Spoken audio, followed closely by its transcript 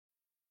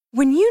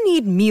When you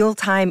need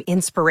mealtime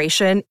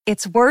inspiration,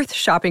 it's worth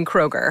shopping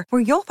Kroger,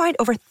 where you'll find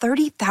over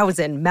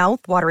 30,000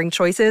 mouth-watering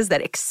choices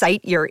that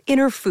excite your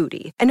inner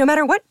foodie. And no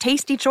matter what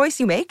tasty choice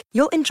you make,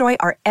 you'll enjoy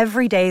our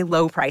everyday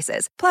low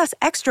prices, plus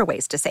extra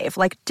ways to save,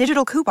 like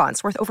digital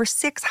coupons worth over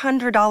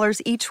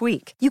 $600 each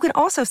week. You can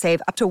also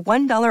save up to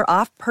 $1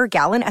 off per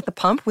gallon at the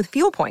pump with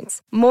fuel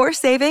points. More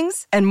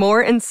savings and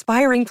more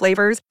inspiring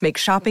flavors make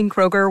shopping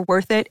Kroger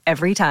worth it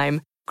every time.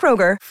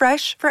 Kroger,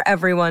 fresh for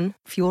everyone.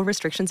 Fuel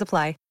restrictions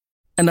apply.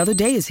 Another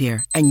day is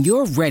here, and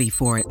you're ready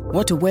for it.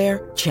 What to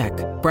wear? Check.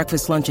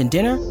 Breakfast, lunch, and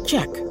dinner?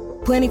 Check.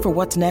 Planning for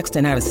what's next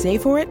and how to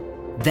save for it?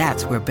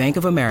 That's where Bank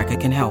of America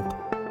can help.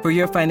 For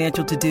your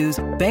financial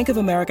to-dos, Bank of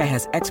America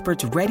has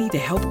experts ready to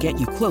help get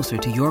you closer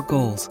to your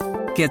goals.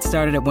 Get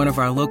started at one of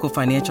our local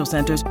financial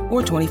centers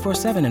or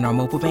 24/7 in our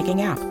mobile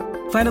banking app.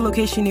 Find a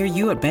location near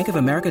you at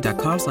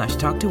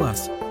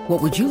bankofamerica.com/talktous.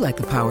 What would you like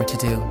the power to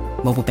do?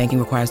 Mobile banking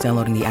requires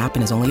downloading the app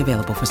and is only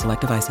available for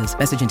select devices.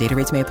 Message and data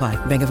rates may apply.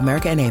 Bank of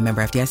America N.A.,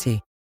 member FDIC.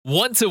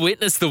 Want to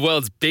witness the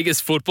world's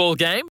biggest football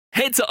game?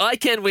 Head to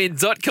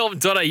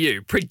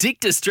iCanWin.com.au,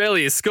 predict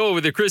Australia's score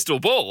with a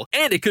crystal ball,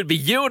 and it could be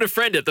you and a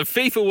friend at the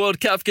FIFA World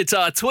Cup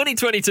Qatar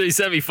 2022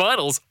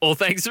 semi-finals, all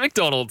thanks to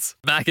McDonald's.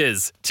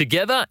 Maccas,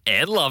 together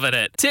and loving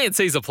it.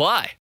 TNCs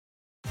apply.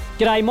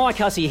 G'day, Mike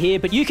Hussey here,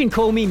 but you can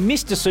call me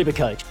Mr.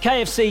 Supercoach.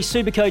 KFC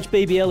Supercoach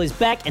BBL is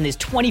back and there's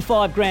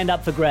 25 grand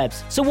up for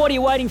grabs. So what are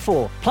you waiting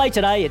for? Play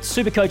today at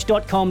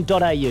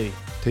supercoach.com.au.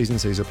 T's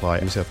and C's apply.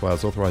 New South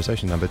Wales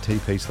authorisation number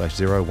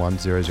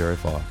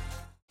TP/01005.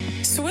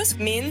 Swiss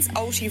Men's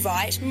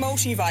Ultivite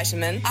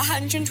Multivitamin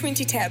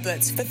 120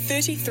 tablets for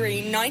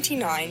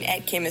 $33.99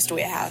 at Chemist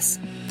Warehouse.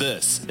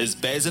 This is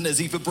Baz and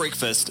Izzy for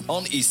breakfast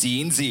on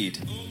SENZ.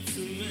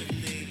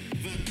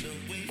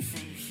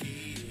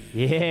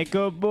 Yeah,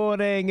 good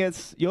morning.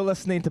 You're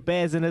listening to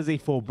Baz and Izzy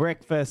for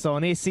breakfast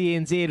on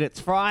SENZ. It's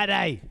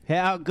Friday.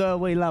 How good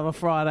we love a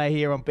Friday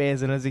here on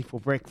Baz and Izzy for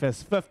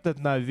breakfast, 5th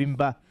of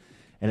November.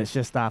 And it's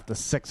just after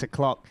 6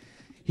 o'clock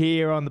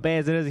here on the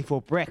Baz and Izzy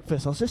for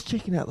breakfast. I was just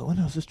checking out the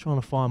window. I was just trying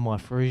to find my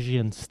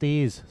Frisian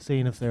stairs,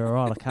 seeing if they're all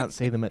right. I can't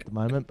see them at the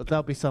moment, but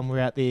they'll be somewhere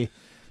out there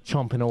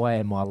chomping away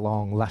in my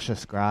long,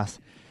 luscious grass.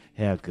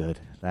 How good.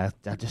 They're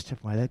just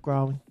chipping away. They're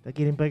growing. They're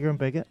getting bigger and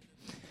bigger.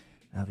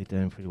 They'll be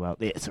doing pretty well.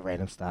 Yeah, it's a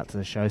random start to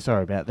the show.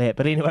 Sorry about that.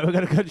 But anyway, we've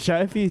got a good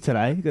show for you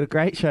today. We've got a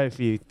great show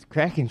for you.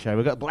 Cracking show.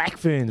 We've got Black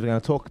Ferns. We're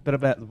going to talk a bit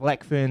about the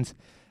Black Ferns.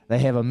 They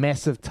have a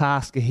massive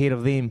task ahead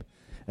of them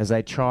as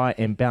they try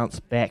and bounce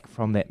back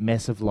from that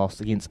massive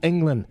loss against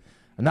England.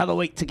 Another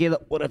week together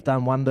would have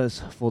done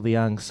wonders for the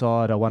young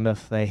side. I wonder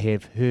if they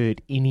have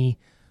heard any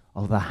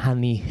of the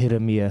Honey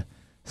Hiramia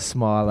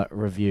Smiler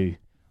review.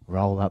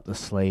 Roll up the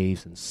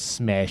sleeves and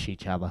smash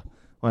each other.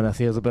 I wonder if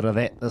there's a bit of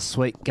that this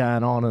week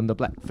going on in the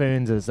Black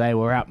Ferns as they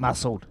were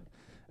out-muscled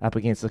up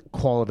against a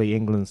quality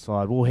England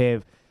side. We'll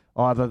have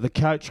either the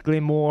coach,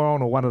 Glenn Moore,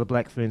 on, or one of the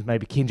Black Ferns,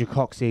 maybe Kendra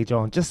Cox-Edge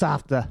on, just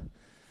after,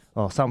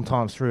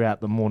 sometimes throughout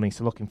the morning.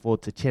 So looking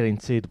forward to chatting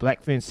to the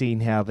Black Ferns,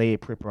 seeing how their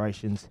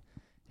preparations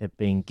have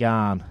been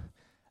gone.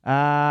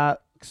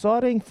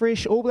 Exciting,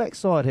 fresh All Black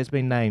side has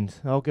been named.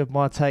 I'll give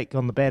my take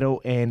on the battle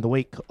and the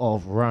week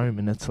of Rome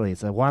in Italy.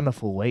 It's a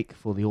wonderful week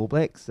for the All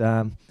Blacks.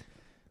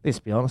 Let's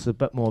be honest, a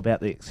bit more about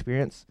the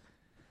experience.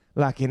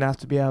 Lucky enough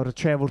to be able to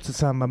travel to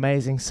some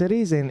amazing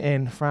cities,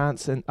 and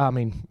France, and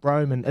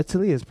Rome and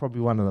Italy is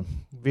probably one of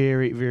them.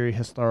 Very, very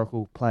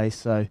historical place,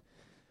 so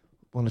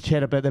want to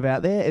chat a bit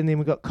about that. And then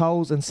we've got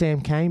Coles and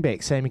Sam Cane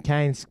back. Sammy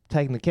Cane's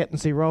taking the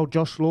captaincy role.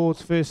 Josh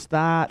Lord's first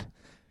start.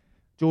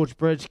 George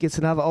Bridge gets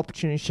another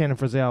opportunity. Shannon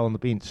Frizzell on the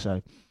bench,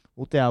 so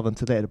we'll delve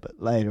into that a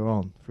bit later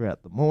on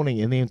throughout the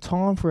morning. And then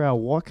time for our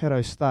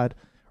Waikato Stud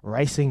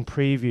racing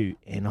preview,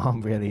 and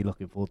I'm really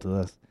looking forward to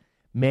this.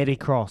 Matty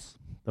Cross,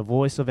 the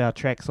voice of our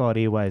trackside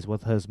airways,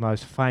 with his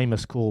most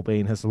famous call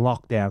being his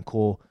lockdown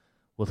call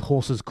with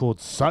horses called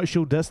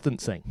social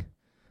distancing.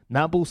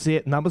 Number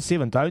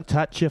 7, don't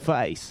touch your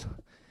face.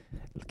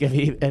 If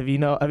you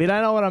don't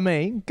know what I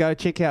mean, go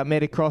check out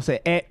Matty Cross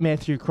at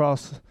Matthew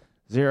Cross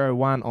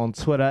 01 on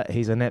Twitter.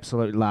 He's an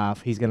absolute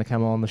laugh. He's going to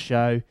come on the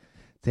show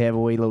to have a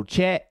wee little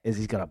chat, as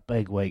he's got a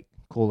big week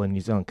calling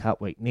New Zealand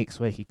Cup week next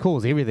week. He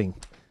calls everything.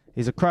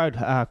 He's a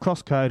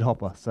cross code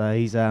hopper, so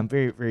he's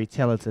very, very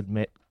talented,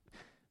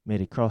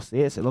 Matty Cross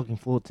there. So looking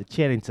forward to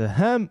chatting to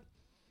him.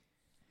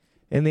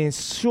 And then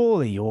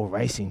surely you're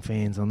racing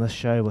fans on this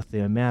show with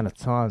the amount of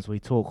times we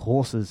talk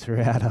horses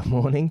throughout our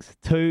mornings.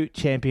 2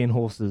 champion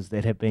horses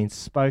that have been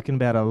spoken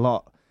about a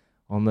lot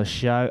on this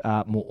show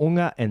are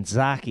Mo'unga and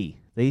Zaki.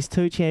 These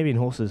 2 champion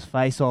horses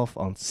face off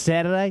on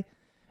Saturday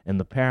in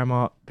the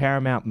Paramount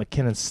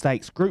McKinnon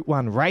Stakes Group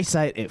 1 Race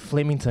 8 at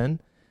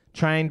Flemington,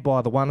 trained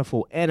by the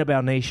wonderful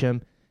Annabelle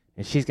Neesham,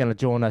 and she's going to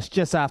join us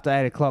just after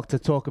 8 o'clock to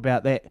talk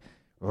about that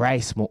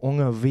race,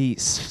 Mo'unga v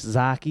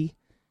Zaki,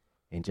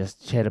 and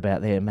just chat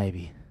about that,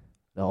 maybe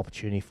the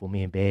opportunity for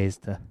me and Baz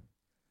to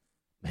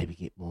maybe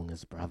get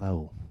Mo'unga's brother,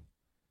 or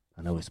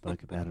I know we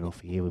spoke about it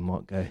off here, we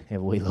might go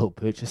have a wee little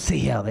purchase,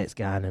 see how that's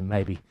going, and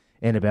maybe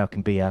Annabelle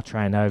can be our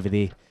trainer over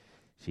there.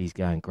 She's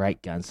going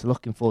great guns. So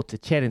looking forward to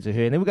chatting to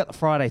her. And then we've got the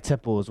Friday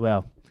tipple as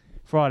well.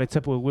 Friday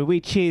tipple where we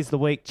cheers the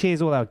week,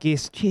 cheers all our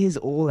guests, cheers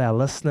all our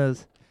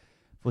listeners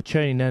for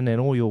tuning in and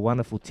all your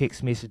wonderful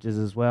text messages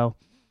as well.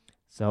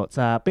 So it's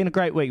been a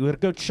great week. We've got a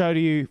good show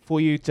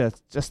for you to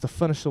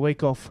finish the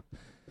week off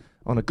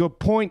on a good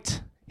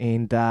point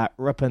and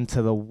rip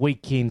into the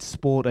weekend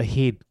sport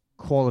ahead.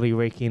 Quality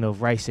weekend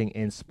of racing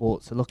and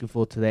sport. So looking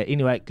forward to that.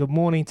 Anyway, good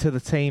morning to the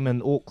team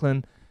in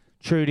Auckland.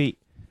 Trudy,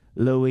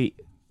 Louis,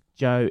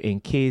 Joe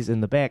and Kez in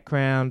the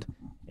background.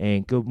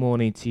 And good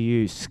morning to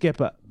you,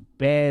 Skipper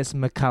Baz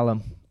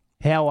McCullum.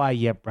 How are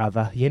you,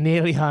 brother? You're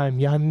nearly home.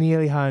 You're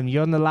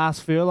on the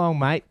last furlong,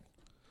 mate.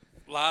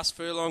 Last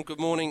furlong,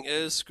 good morning,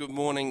 Good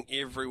morning,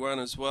 everyone,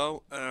 as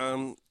well.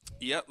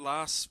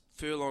 Last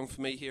furlong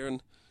for me here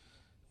in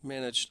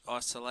managed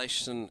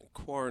isolation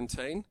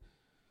quarantine.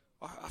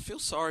 I feel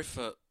sorry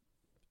for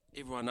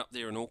everyone up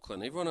there in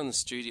Auckland, everyone in the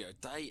studio.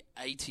 Day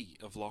 80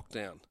 of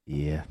lockdown.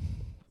 Yeah.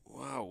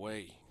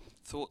 Wow-wee.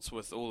 Thoughts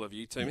with all of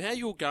you, team. How are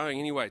you all going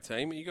anyway,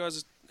 team? Are you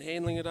guys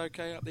handling it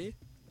okay up there?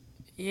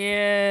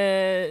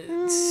 Yeah,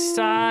 it's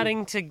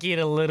starting to get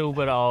a little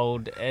bit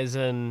old, as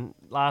in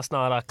last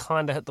night I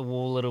kind of hit the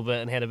wall a little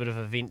bit and had a bit of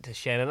a vent to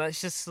Shannon.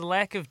 It's just the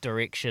lack of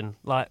direction.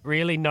 Like,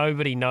 really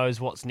nobody knows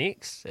what's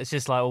next. It's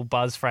just like all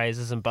buzz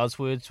phrases and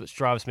buzzwords, which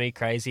drives me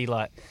crazy.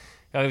 Like,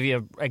 I'll give you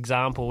an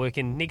example.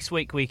 Next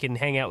week we can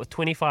hang out with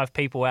 25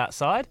 people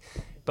outside,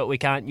 but we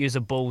can't use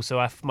a bull,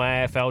 so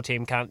my AFL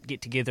team can't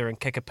get together and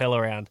kick a pill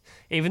around,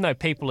 even though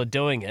people are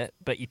doing it,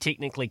 but you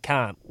technically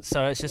can't.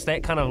 So it's just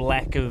that kind of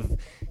lack of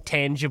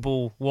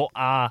tangible, what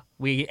are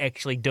we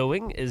actually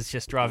doing, is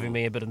just driving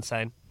me a bit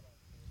insane.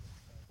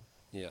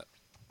 Yeah.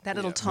 That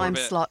little time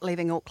slot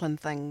leaving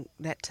Auckland thing,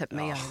 that tipped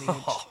me over the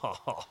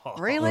edge.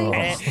 Really?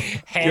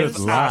 Have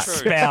a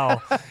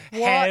spell.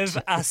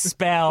 Have a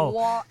spell.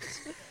 What?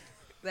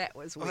 That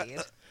was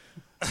weird.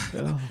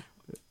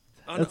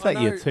 It'll take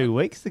you 2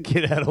 weeks to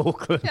get out of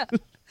Auckland.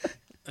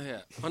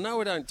 Yeah, I know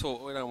we don't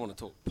want to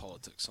talk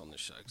politics on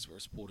this show because we're a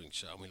sporting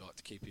show and we like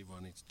to keep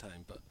everyone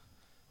entertained, but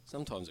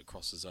sometimes it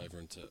crosses over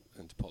into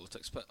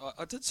politics. But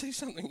I did see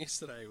something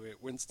yesterday where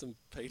Winston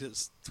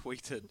Peters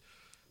tweeted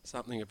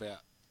something about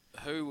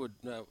who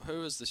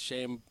is the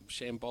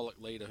shambolic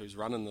leader who's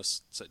running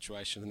this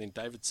situation, and then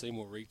David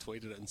Seymour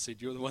retweeted it and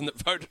said, "You're the one that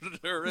voted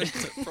her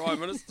into Prime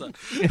Minister.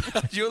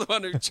 You're the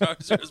one who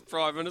chose her as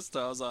Prime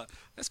Minister." I was like,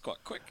 that's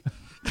quite quick.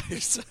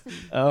 He's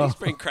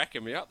been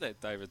cracking me up,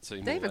 that David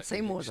Seymour. David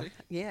Seymour,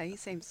 he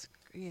seems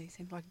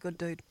like a good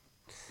dude.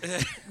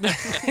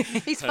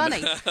 He's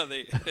funny.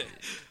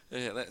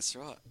 Yeah, that's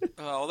right.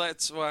 Oh,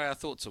 that's why our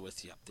thoughts are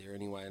with you up there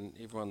anyway, and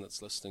everyone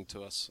that's listening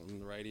to us on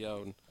the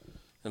radio and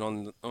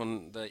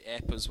on the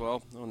app as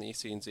well, on the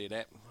SENZ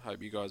app. I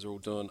hope you guys are all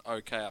doing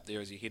okay up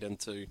there as you head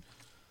into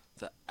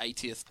the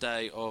 80th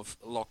day of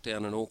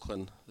lockdown in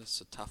Auckland. This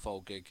is a tough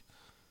old gig.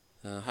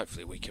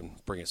 Hopefully we can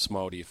bring a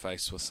smile to your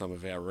face with some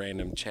of our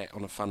random chat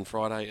on a fun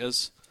Friday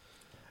is.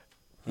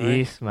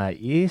 Yes, mate.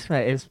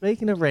 And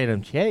speaking of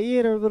random chat, you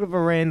had a bit of a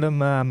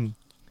random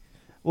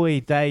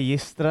day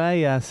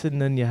yesterday,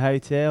 sitting in your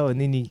hotel,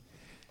 and then you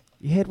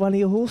had one of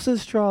your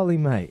horses trialling,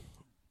 mate.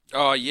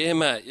 Oh, yeah,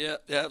 mate. Yeah.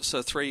 It's a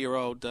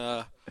 3-year-old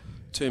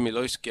Turmie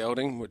Loose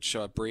gelding, which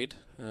I bred.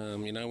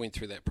 Went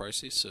through that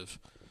process of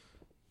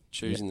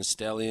choosing the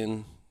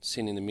stallion,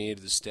 sending the mare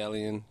to the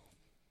stallion,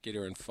 get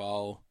her in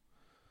foal.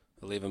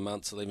 11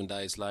 months, 11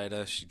 days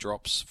later, she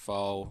drops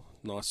foal,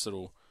 nice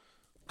little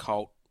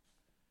colt,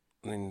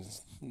 and then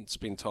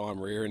spend time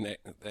rearing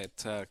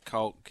that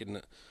colt, getting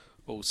it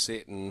all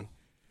set and,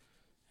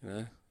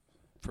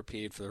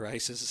 prepared for the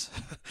races.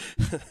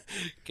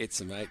 Get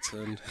some mates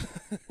in.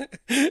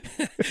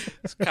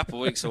 It's a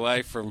couple of weeks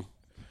away from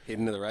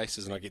heading to the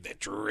races, and I get that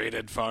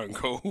dreaded phone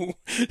call.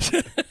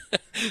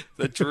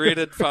 The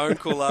dreaded phone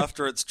call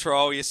after its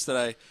trial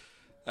yesterday.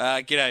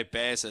 G'day,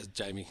 Baz.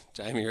 Jamie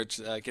Rich.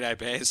 G'day,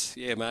 Baz.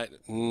 Yeah, mate.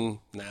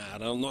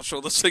 I'm not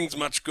sure this thing's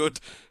much good.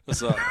 I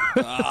was like,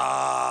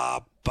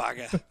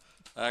 bugger.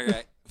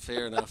 Okay,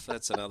 fair enough.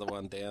 That's another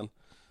one down.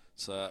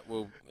 So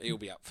he'll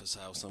be up for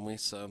sale somewhere.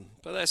 So,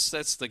 but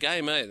that's the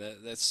game, eh?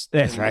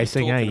 That's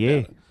racing, eh?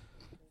 Yeah.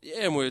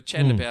 Yeah, and we're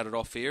chatting about it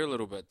off air a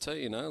little bit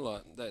too.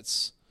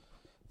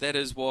 That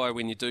is why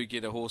when you do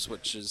get a horse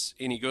which is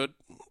any good,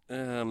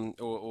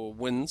 or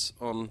wins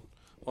on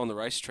the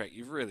racetrack,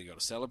 you've really got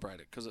to celebrate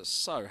it because it's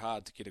so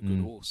hard to get a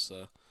good horse.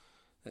 So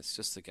that's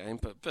just the game.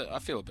 But I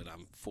feel a bit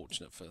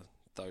unfortunate for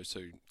those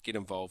who get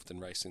involved in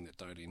racing that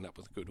don't end up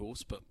with a good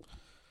horse. But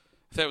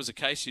if that was the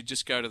case, you'd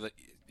just go to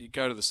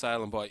the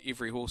sale and buy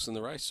every horse in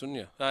the race, wouldn't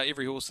you?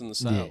 Every horse in the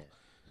sale,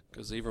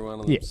 because every one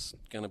of them's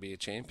going to be a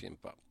champion.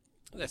 But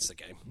that's the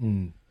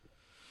game.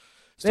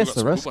 That's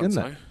the risk,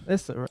 isn't it?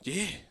 That's the risk.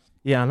 Yeah.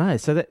 Yeah, I know.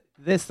 So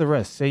that's the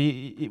risk. So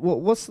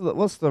what's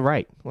the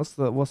rate? What's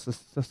the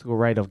statistical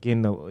rate of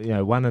getting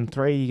 1 in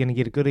 3? You're going to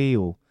get a goodie,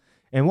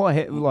 and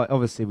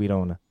obviously we don't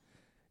want to.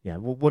 Yeah,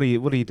 what do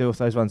you do with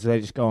those ones? Do they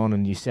just go on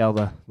and you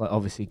sell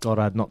obviously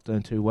Goddard not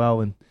doing too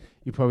well, and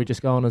you probably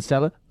just go on and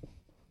sell it?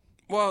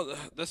 Well,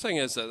 the thing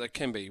is that there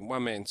can be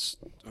one man's,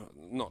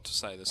 not to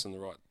say this in the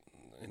right,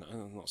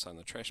 I'm not saying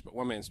the trash, but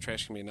one man's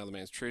trash can be another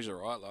man's treasure,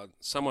 right? Like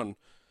someone,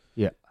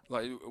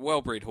 like a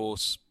well-bred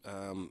horse,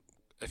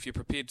 if you're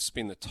prepared to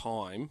spend the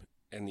time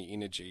and the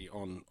energy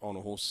on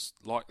a horse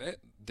like that,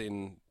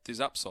 then there's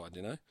upside,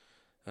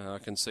 I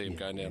can see him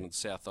going down to the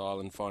South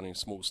Island, finding a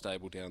small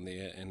stable down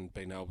there and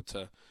being able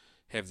to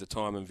have the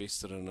time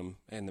invested in him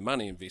and the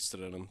money invested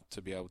in him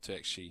to be able to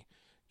actually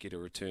get a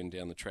return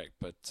down the track.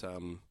 But,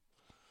 I'm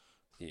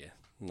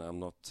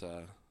not...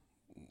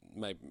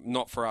 maybe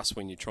not for us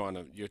when you're trying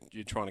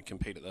to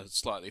compete at a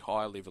slightly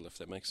higher level, if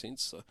that makes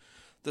sense. So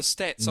the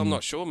stats, I'm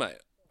not sure, mate.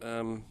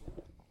 I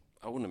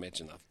wouldn't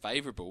imagine they're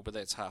favourable, but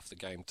that's half the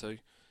game too.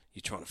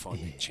 You're trying to find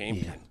the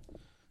champion.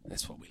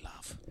 That's what we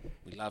love.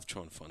 We love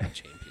trying to find the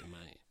champion,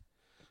 mate.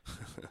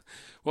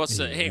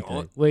 Hang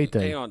on. We do.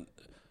 Hang on.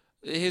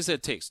 Here's a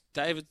text.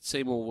 David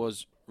Seymour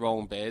was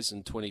Roland Baz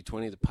in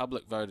 2020. The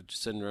public voted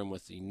Jacinda in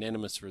with the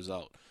unanimous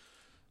result.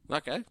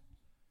 Okay.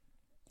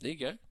 There you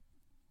go.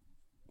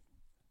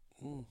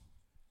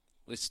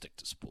 Let's stick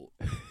to sport.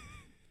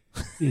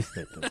 You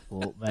stick to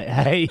sport, mate.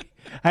 Hey,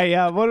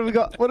 what have we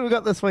got? What have we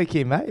got this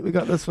weekend, mate? We've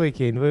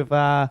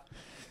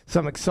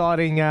some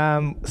exciting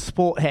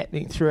sport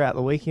happening throughout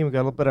the weekend. We've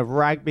got a bit of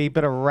rugby, a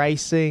bit of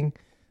racing.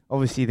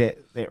 Obviously, that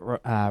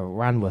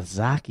run with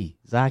Zaki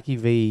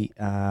v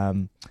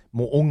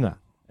Mo'unga,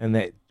 and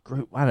that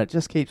Group 1. It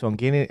just keeps on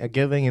giving. And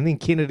then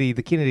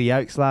the Kennedy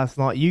Oaks last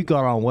night. You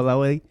got on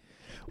Willowy.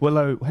 How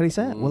do you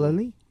say it?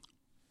 Willowy.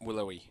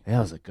 Willowy. That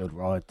was a good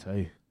ride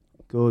too.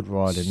 Good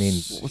ride. And then,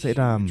 what was it?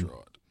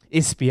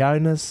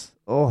 Espionas.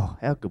 Oh,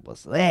 how good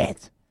was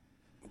that?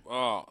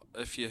 Oh,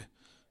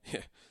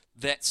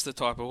 that's the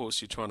type of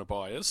horse you're trying to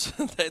buy, is?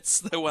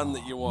 That's the one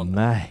that you want.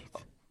 Mate.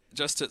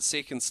 Just at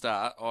second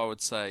start, I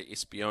would say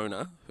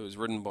Espiona, who was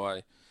ridden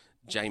by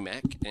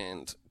J-Mac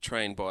and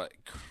trained by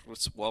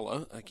Chris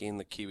Waller, again,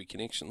 the Kiwi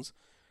connections.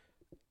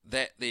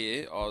 That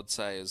there, I would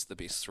say, is the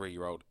best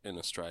 3-year-old in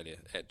Australia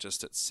at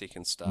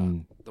second start.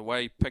 The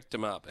way he picked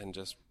them up and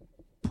just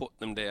put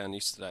them down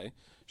yesterday,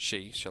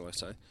 shall I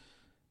say,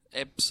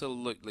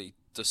 absolutely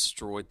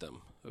destroyed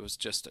them. It was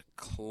just a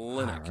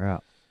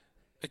clinic.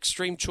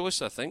 Extreme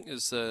Choice, I think,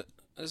 is that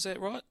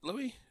right,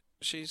 Louis?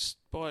 She's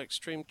by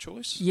Extreme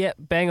Choice? Yeah,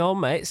 bang on,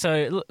 mate.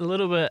 So a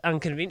little bit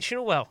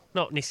unconventional. Well,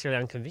 not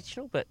necessarily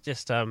unconventional, but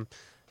just a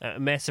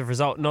massive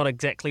result. Not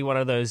exactly one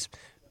of those...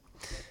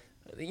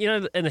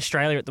 in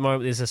Australia at the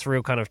moment, there's this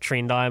real kind of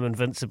trend. I am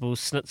Invincible,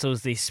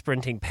 Schnitzels, these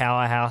sprinting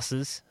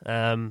powerhouses.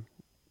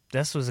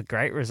 This was a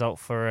great result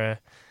for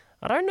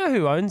I don't know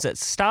who owns it.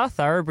 Star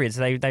Thoroughbreds.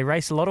 They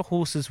race a lot of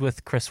horses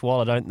with Chris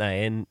Waller, don't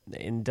they? And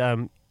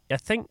I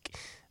think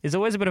there's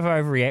always a bit of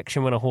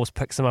overreaction when a horse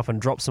picks them up and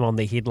drops them on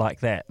their head like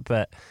that.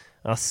 But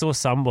I saw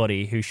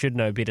somebody who should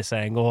know better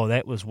saying, "Oh,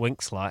 that was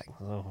Winx-like."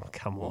 Oh,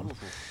 come on.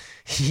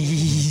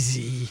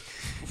 Easy.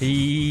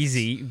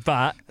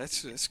 But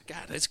that's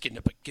getting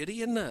a bit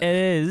giddy, isn't it? It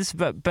is,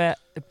 but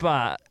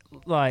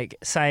like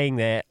saying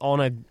that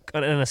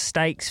in a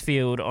stakes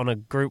field on a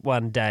Group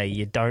 1 day,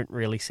 you don't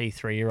really see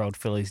 3-year-old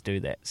fillies do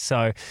that.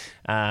 So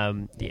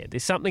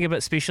there's something a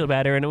bit special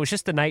about her, and it was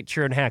just the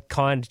nature and how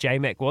kind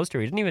J-Mac was to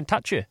her. He didn't even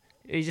touch her.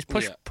 He just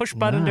push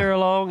buttoned her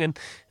along, and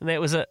that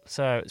was it.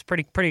 So it's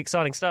pretty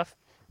exciting stuff.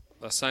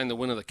 They're saying the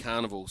winner of the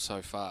carnival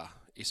so far,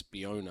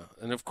 Espiona,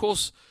 and of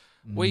course.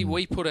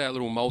 We put our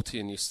little multi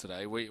in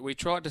yesterday. We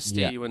tried to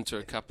steer you into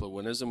a couple of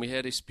winners, and we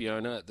had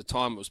Espiona. At the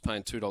time, it was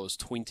paying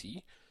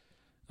 $2.20.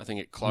 I think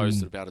it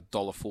closed at about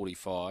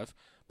 $1.45.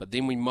 But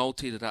then we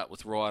multied it up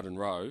with Ride and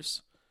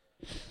Rose,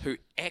 who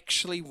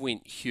actually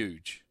went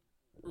huge.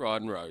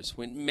 Ride and Rose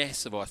went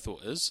massive, I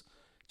thought,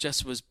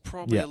 just was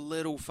probably a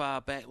little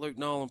far back. Luke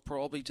Nolan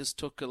probably just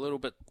took a little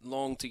bit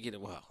long to get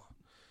it. Well,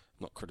 I'm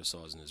not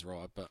criticising his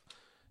ride, but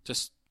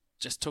just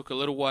took a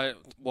little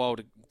while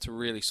to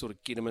really sort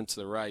of get him into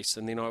the race.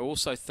 And then I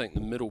also think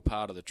the middle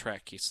part of the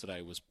track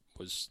yesterday was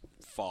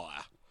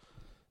fire.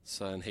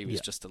 So, and he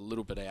was just a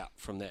little bit out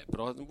from that.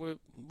 But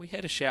we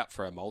had a shout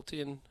for our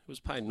multi, and it was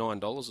paying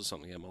 $9 or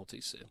something, our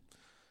multi. So,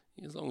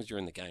 as long as you're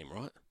in the game,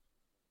 right?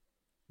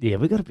 Yeah,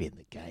 we got to be in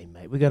the game,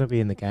 mate. We got to be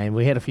in the game.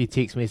 We had a few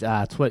text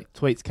messages,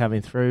 tweets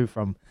coming through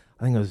from,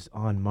 I think it was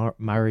Ian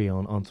Murray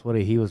on Twitter.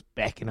 He was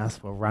backing us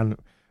for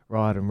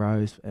Ride and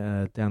Rose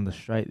down the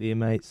straight there,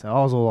 mate. So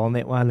I was all on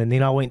that one, and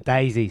then I went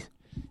Daisies.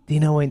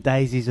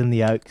 in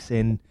the Oaks,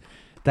 and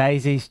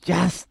Daisies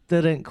just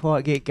didn't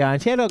quite get going.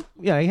 She had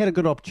he had a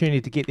good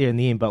opportunity to get there in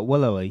the end, but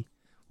Willowy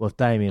with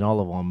Damien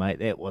Oliver on, mate,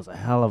 that was a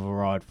hell of a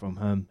ride from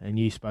him. And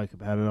you spoke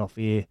about it off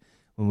air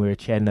when we were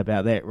chatting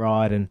about that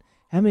ride. And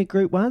how many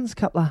Group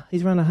 1s?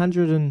 He's run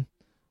 100 and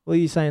what were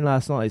you saying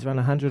last night? He's run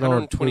 100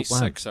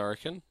 126, I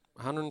reckon.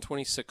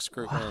 126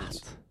 Group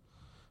 1s.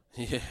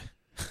 Yeah.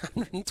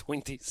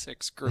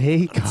 126 Group 1s.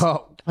 He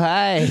got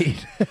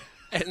paid.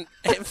 and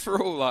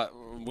for all,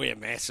 we're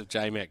massive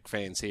J-Mac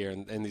fans here,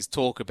 and there's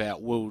talk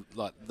about,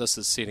 this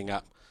is setting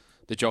up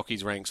the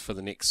jockeys' ranks for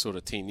the next sort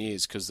of 10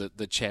 years, because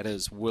the chat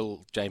is,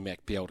 will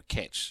J-Mac be able to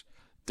catch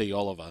D.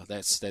 Oliver?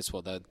 That's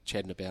what they're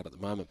chatting about at the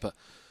moment. But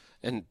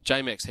And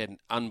J-Max had an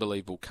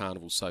unbelievable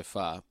carnival so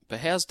far. But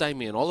how's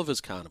Damien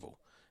Oliver's carnival?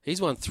 He's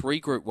won 3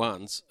 Group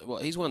 1s. Well,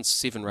 he's won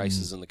 7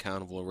 races in the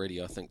carnival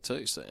already, I think,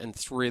 too. So, and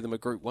 3 of them are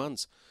Group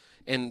 1s.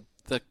 And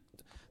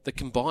the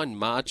combined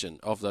margin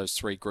of those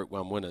 3 Group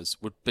 1 winners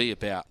would be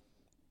about,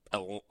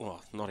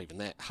 not even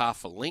that,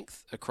 half a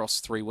length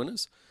across 3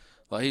 winners.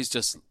 Like, he's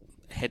just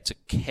had to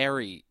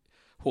carry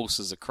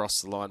horses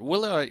across the line.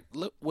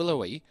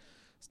 Willowy,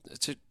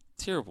 it's a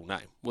terrible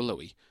name,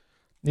 Willowy.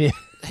 Yeah.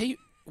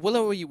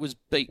 Willowy was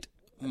beat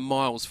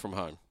miles from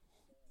home.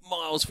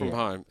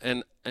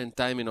 And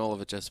Damien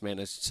Oliver just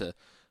managed to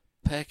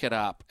pack it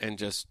up and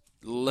just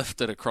lift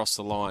it across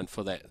the line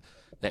for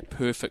that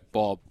perfect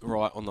bob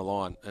right on the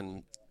line.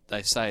 And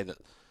they say that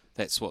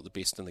that's what the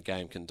best in the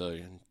game can do.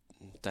 And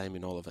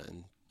Damien Oliver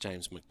and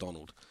James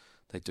McDonald,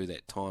 they do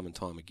that time and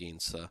time again.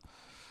 So,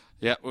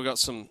 yeah, we've got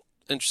some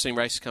interesting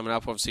races coming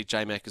up. Obviously,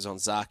 J-Mac is on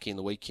Zaki in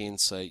the weekend,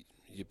 so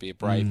you'd be a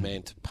brave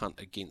man to punt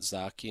against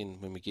Zaki.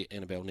 And when we get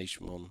Annabelle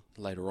Neesham on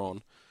later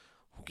on,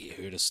 we'll get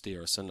her to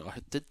steer us in. I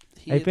did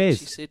hear that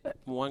she said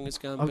Mwanga's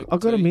going big. I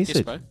got a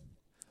message. Despo.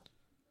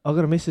 I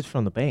got a message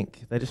from the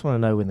bank. They just want to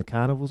know when the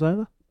carnival's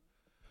over.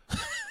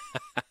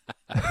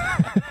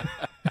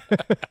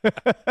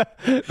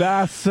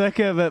 Nah, sick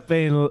of it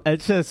being.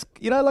 It's just,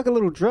 like a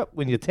little drip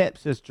when your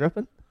tap's just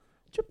dripping.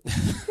 Drip,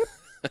 drip,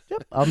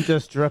 drip. I'm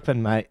just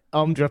dripping, mate.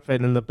 I'm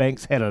dripping, and the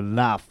bank's had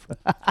enough.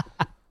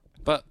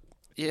 But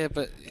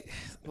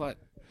like,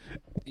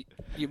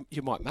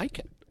 you might make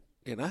it.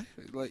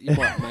 Like, you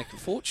might make a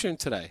fortune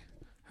today.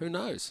 Who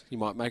knows? You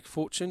might make a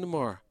fortune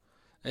tomorrow.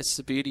 That's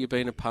the beauty of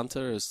being a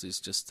punter. Is there's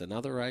just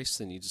another race,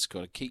 and you just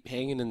got to keep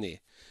hanging in there,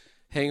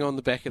 hang on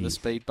the back of the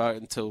speedboat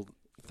until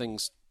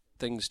things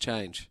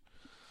change.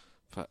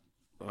 But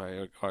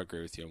I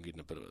agree with you. I'm getting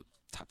a bit of a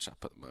touch up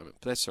at the moment,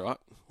 but that's all right.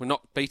 We're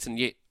not beaten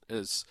yet.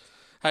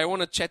 Hey, I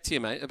want to chat to you,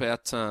 mate,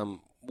 about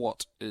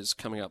what is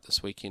coming up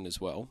this weekend as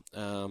well.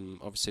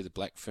 Obviously, the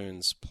Black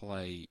Ferns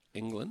play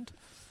England,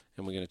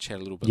 and we're going to chat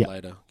a little bit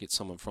later, get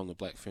someone from the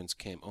Black Ferns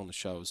camp on the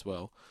show as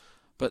well.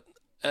 But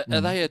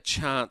are they a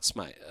chance,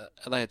 mate?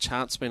 Are they a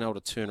chance being able to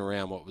turn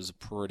around what was a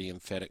pretty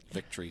emphatic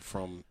victory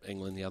from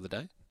England the other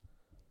day?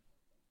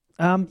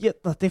 Yeah,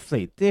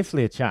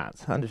 definitely a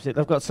chance. 100%.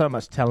 They've got so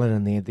much talent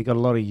in there. They've got a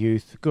lot of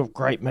youth. Got a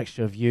great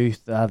mixture of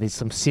youth. There's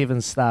some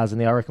 7 stars in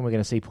there. I reckon we're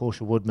going to see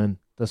Portia Woodman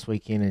this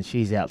weekend, and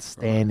she's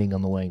outstanding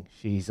on the wing.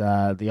 She's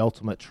the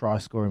ultimate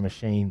try-scoring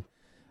machine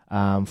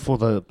for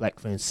the Black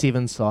Ferns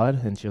 7 side,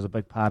 and she was a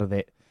big part of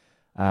that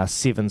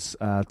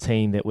 7s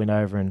team that went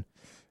over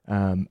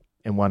and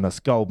won this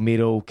gold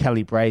medal.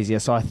 Kelly Brazier.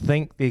 So I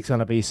think there's going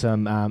to be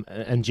some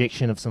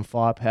injection of some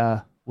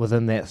firepower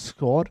within that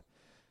squad.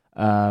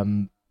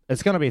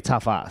 It's going to be a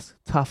tough ask.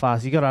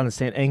 You got to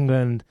understand,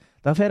 England,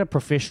 they've had a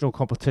professional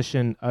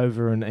competition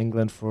over in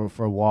England for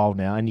a while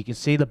now, and you can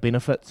see the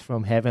benefits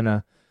from having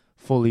a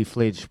fully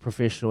fledged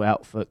professional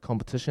outfit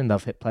competition.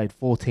 They've played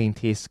 14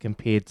 tests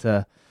compared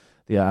to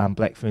the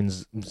Black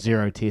Ferns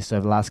 0 tests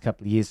over the last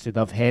couple of years. So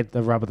they've had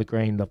the rub of the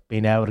green. They've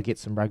been able to get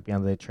some rugby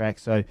under their track.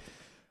 So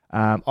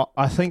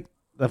I think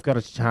they've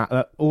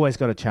always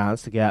got a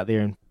chance to get out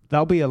there, and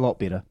they'll be a lot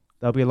better.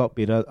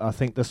 I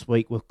think this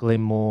week with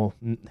Glenmore,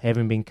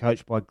 having been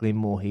coached by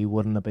Glenmore, he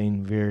wouldn't have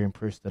been very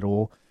impressed at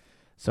all.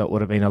 So it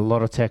would have been a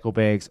lot of tackle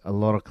bags, a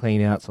lot of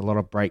clean outs, a lot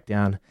of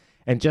breakdown,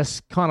 and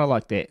just kind of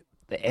like that,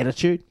 the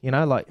attitude,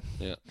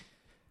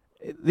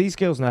 These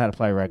girls know how to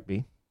play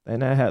rugby. They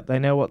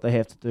know what they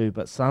have to do,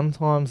 but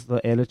sometimes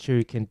the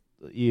attitude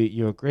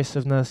your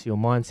aggressiveness, your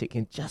mindset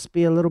can just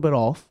be a little bit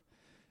off.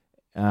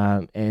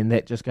 And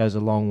that just goes a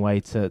long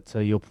way to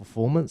your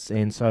performance.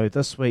 And so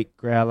this week,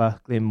 Growler,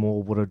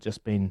 Glenmore would have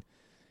just been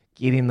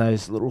getting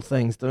those little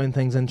things, doing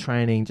things in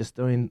training, just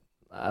doing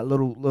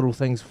little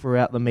things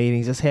throughout the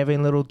meetings, just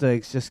having little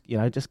digs, just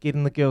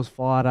getting the girls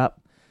fired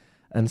up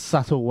in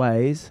subtle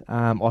ways.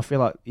 I feel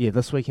like,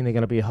 this weekend they're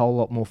going to be a whole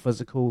lot more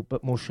physical, a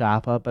bit more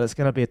sharper, but it's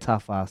going to be a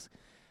tough ask.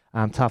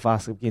 Tough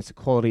ask against a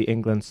quality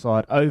England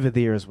side over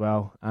there as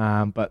well.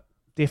 But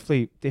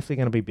definitely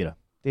going to be better.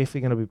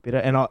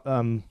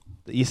 And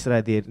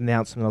yesterday, the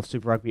announcement of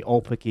Super Rugby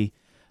All-Picky,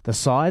 the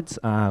sides,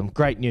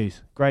 great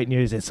news.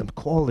 There's some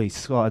quality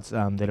sides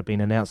that have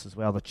been announced as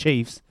well. The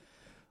Chiefs,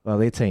 well,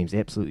 their team's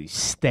absolutely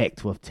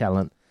stacked with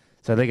talent.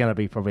 So they're going to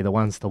be probably the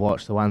ones to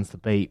watch, the ones to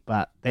beat.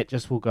 But that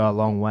just will go a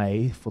long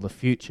way for the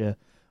future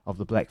of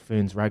the Black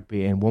Ferns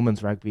rugby and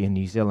women's rugby in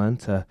New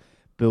Zealand to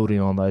building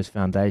on those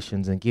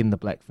foundations and getting the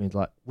Black Ferns.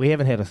 Like, we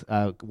haven't had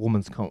a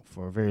women's comp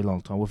for a very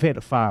long time. We've had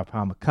a Farah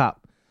Palmer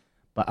Cup,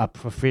 but a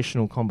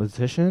professional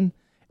competition.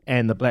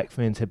 And the Black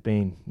Ferns have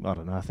been,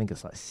 I think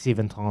it's like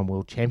 7-time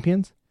world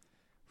champions.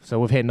 So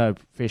we've had no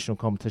professional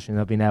competition.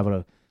 They've been able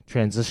to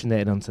transition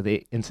that into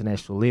the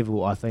international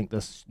level. I think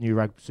this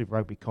new Super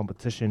Rugby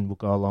competition will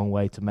go a long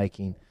way to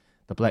making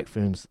the Black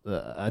Ferns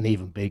an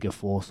even bigger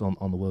force on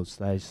the world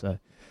stage. So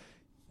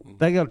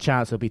they got a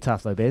chance. It'll be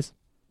tough though, Bez.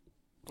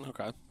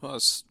 Okay. Well,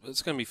 it's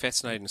going to be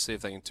fascinating to see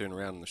if they can turn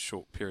around in a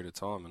short period of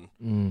time.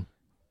 And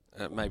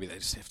maybe they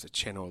just have to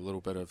channel a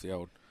little bit of the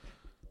old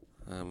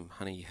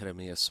Honey hit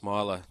me a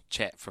smiler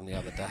chat from the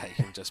other day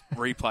and just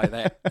replay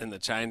that in the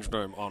change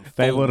room on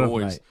They full would've,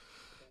 noise. mate.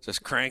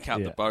 Just crank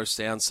up the Bose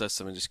sound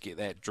system and just get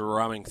that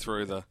drumming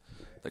through the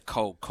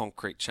cold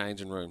concrete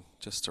changing room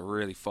just to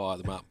really fire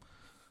them up.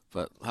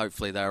 But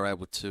hopefully they were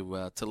able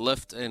to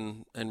lift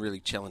and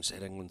really challenge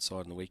that England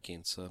side on the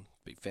weekend. So it'll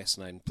be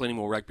fascinating. Plenty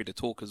more rugby to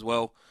talk as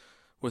well.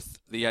 With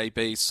the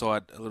AB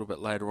side a little bit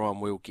later on,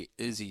 we'll get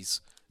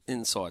Izzy's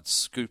inside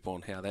scoop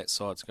on how that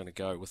side's going to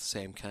go with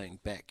Sam Cane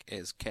back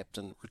as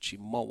captain, Richie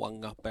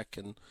Mo'unga back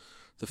in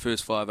the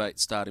first 5'8"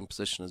 starting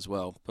position as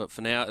well. But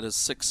for now, it is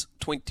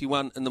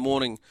 6:21 in the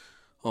morning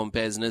on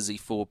Baz and Izzy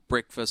for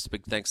breakfast.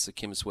 Big thanks to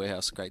Chemist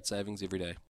Warehouse. Great savings every day.